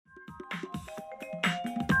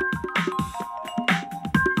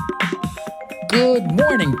Good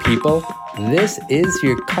morning, people. This is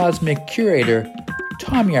your Cosmic Curator,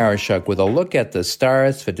 Tom Yaroshuk, with a look at the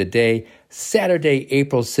stars for today, Saturday,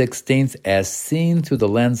 April 16th, as seen through the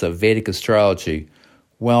lens of Vedic astrology.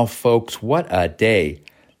 Well, folks, what a day.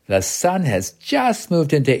 The sun has just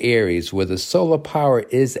moved into Aries, where the solar power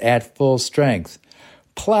is at full strength.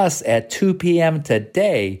 Plus, at 2 p.m.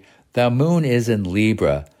 today, the moon is in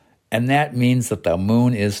Libra, and that means that the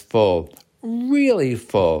moon is full, really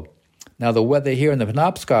full. Now, the weather here in the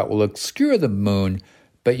Penobscot will obscure the moon,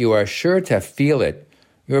 but you are sure to feel it.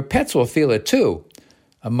 Your pets will feel it too.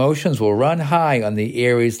 Emotions will run high on the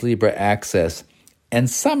Aries-Libra axis, and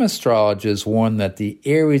some astrologers warn that the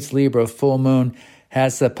Aries-Libra full moon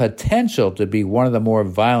has the potential to be one of the more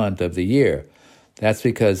violent of the year. That's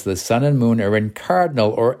because the sun and moon are in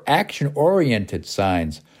cardinal or action-oriented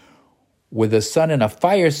signs. With the sun in a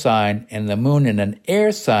fire sign and the moon in an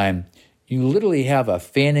air sign, you literally have a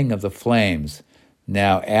fanning of the flames.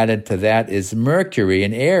 Now, added to that is Mercury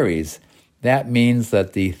in Aries. That means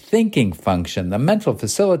that the thinking function, the mental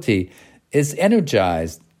facility, is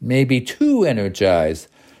energized, maybe too energized.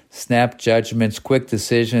 Snap judgments, quick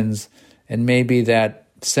decisions, and maybe that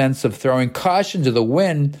sense of throwing caution to the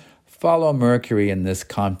wind follow Mercury in this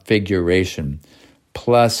configuration.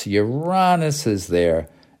 Plus, Uranus is there.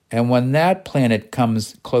 And when that planet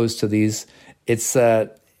comes close to these, it's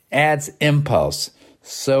adds impulse.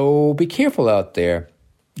 So be careful out there.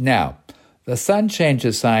 Now, the sun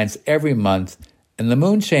changes signs every month, and the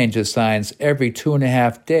moon changes signs every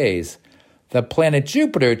 2.5 days. The planet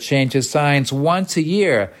Jupiter changes signs once a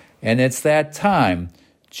year, and it's that time.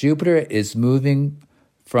 Jupiter is moving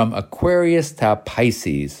from Aquarius to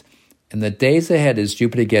Pisces. In the days ahead, as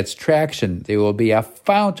Jupiter gets traction, there will be a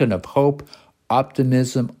fountain of hope,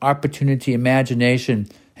 optimism, opportunity, imagination,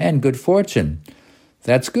 and good fortune.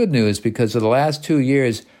 That's good news because for the last 2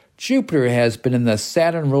 years, Jupiter has been in the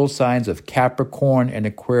Saturn-ruled signs of Capricorn and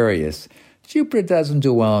Aquarius. Jupiter doesn't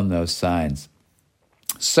do well in those signs.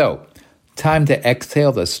 So, time to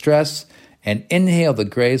exhale the stress and inhale the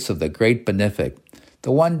grace of the great benefic.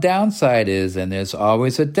 The one downside is, and there's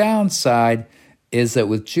always a downside, is that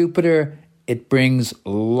with Jupiter, it brings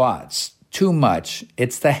lots, too much.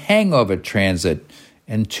 It's the hangover transit,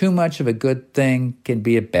 and too much of a good thing can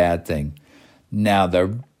be a bad thing. Now,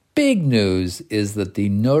 the big news is that the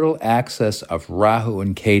nodal axis of Rahu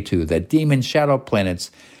and Ketu, the demon shadow planets,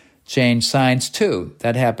 change signs too.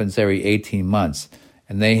 That happens every 18 months,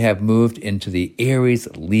 and they have moved into the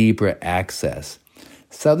Aries-Libra axis.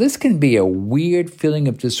 So this can be a weird feeling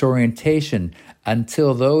of disorientation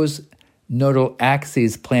until those nodal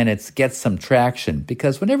axes planets get some traction,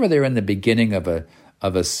 because whenever they're in the beginning of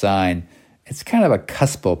a sign, it's kind of a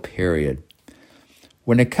cuspal period.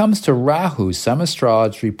 When it comes to Rahu, some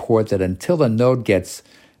astrologers report that until the node gets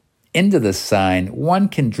into the sign, one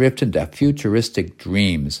can drift into futuristic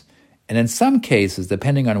dreams. And in some cases,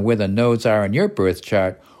 depending on where the nodes are in your birth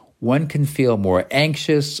chart, one can feel more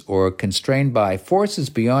anxious or constrained by forces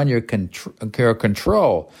beyond your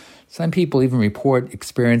control. Some people even report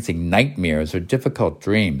experiencing nightmares or difficult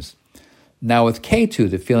dreams. Now with Ketu,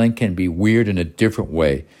 the feeling can be weird in a different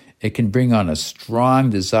way. It can bring on a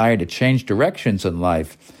strong desire to change directions in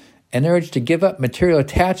life, an urge to give up material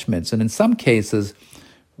attachments, and in some cases,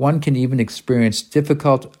 one can even experience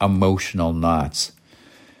difficult emotional knots.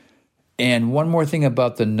 And one more thing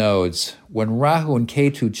about the nodes. When Rahu and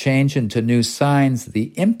Ketu change into new signs,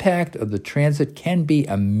 the impact of the transit can be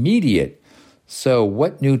immediate. So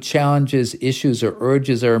what new challenges, issues, or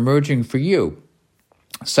urges are emerging for you?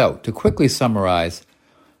 So, to quickly summarize,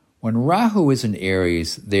 when Rahu is in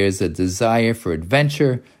Aries, there's a desire for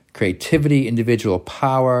adventure, creativity, individual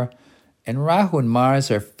power, and Rahu and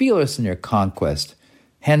Mars are fearless in their conquest.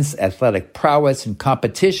 Hence, athletic prowess and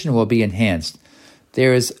competition will be enhanced.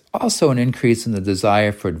 There is also an increase in the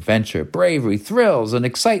desire for adventure, bravery, thrills, and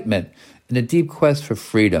excitement, and a deep quest for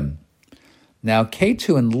freedom. Now,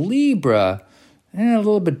 Ketu in Libra, a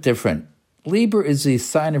little bit different. Libra is the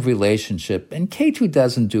sign of relationship, and Ketu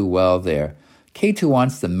doesn't do well there. Ketu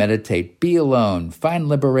wants to meditate, be alone, find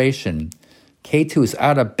liberation. Ketu is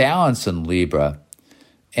out of balance in Libra,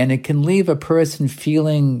 and it can leave a person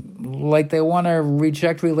feeling like they want to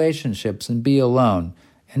reject relationships and be alone.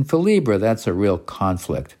 And for Libra, that's a real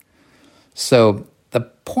conflict. So the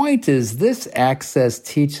point is, this axis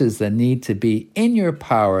teaches the need to be in your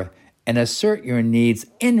power and assert your needs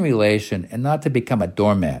in relation and not to become a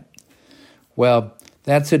doormat. Well,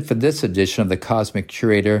 that's it for this edition of the Cosmic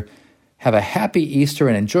Curator. Have a happy Easter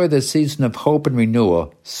and enjoy the season of hope and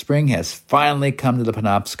renewal. Spring has finally come to the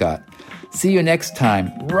Penobscot. See you next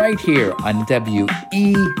time, right here on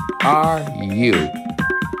WERU.